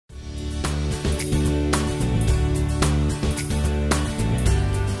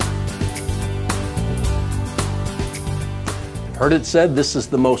Heard it said this is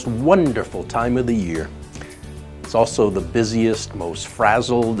the most wonderful time of the year. It's also the busiest, most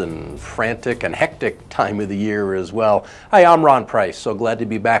frazzled and frantic and hectic time of the year as well. Hi, I'm Ron Price. So glad to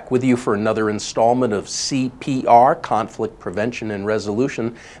be back with you for another installment of CPR, Conflict Prevention and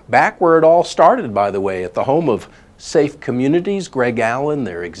Resolution. Back where it all started, by the way, at the home of Safe Communities. Greg Allen,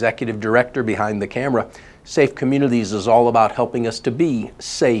 their executive director behind the camera. Safe Communities is all about helping us to be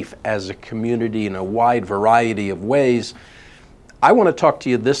safe as a community in a wide variety of ways. I want to talk to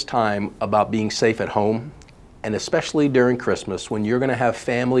you this time about being safe at home, and especially during Christmas when you're going to have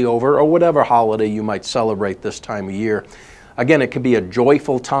family over or whatever holiday you might celebrate this time of year. Again, it could be a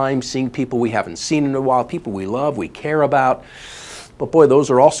joyful time, seeing people we haven't seen in a while, people we love, we care about. But boy, those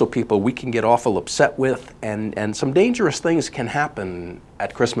are also people we can get awful upset with, and some dangerous things can happen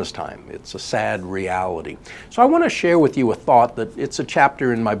at Christmas time. It's a sad reality. So I want to share with you a thought that it's a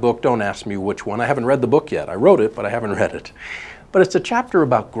chapter in my book. Don't ask me which one. I haven't read the book yet. I wrote it, but I haven't read it. But it's a chapter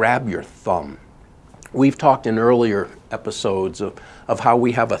about grab your thumb. We've talked in earlier episodes of how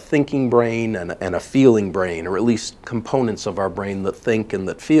we have a thinking brain and a feeling brain, or at least components of our brain that think and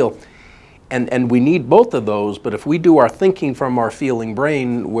that feel. And we need both of those, but if we do our thinking from our feeling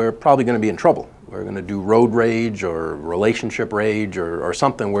brain, we're probably going to be in trouble. We're going to do road rage or relationship rage or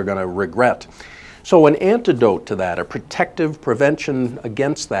something we're going to regret. So an antidote to that, a protective prevention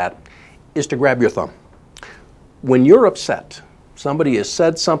against that, is to grab your thumb. When you're upset, somebody has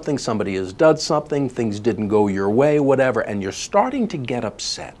said something, somebody has done something, things didn't go your way, whatever, and you're starting to get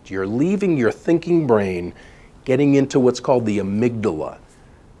upset. You're leaving your thinking brain, getting into what's called the amygdala,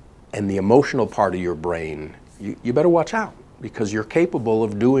 and the emotional part of your brain. You better watch out, because you're capable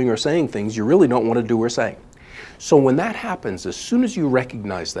of doing or saying things you really don't want to do or say. So when that happens, as soon as you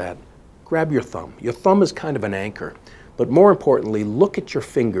recognize that, grab your thumb. Your thumb is kind of an anchor. But more importantly, look at your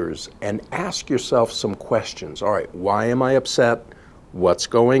fingers and ask yourself some questions. All right, why am I upset? What's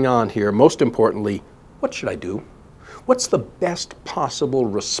going on here? Most importantly, what should I do? What's the best possible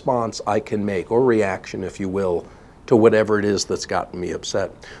response I can make, or reaction, if you will, to whatever it is that's gotten me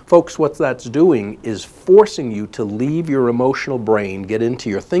upset? Folks, what that's doing is forcing you to leave your emotional brain, get into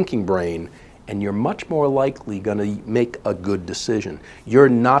your thinking brain, and you're much more likely going to make a good decision. You're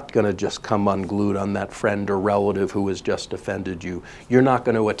not going to just come unglued on that friend or relative who has just offended you. You're not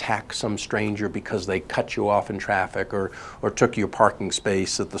going to attack some stranger because they cut you off in traffic or took your parking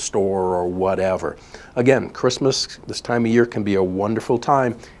space at the store or whatever. Again, Christmas, this time of year, can be a wonderful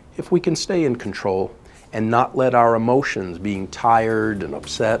time if we can stay in control and not let our emotions, being tired and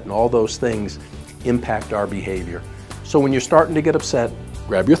upset and all those things, impact our behavior. So when you're starting to get upset,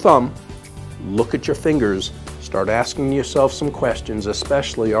 grab your thumb, look at your fingers, start asking yourself some questions,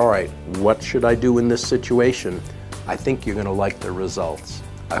 especially, all right, what should I do in this situation? I think you're going to like the results.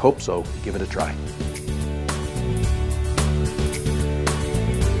 I hope so. Give it a try.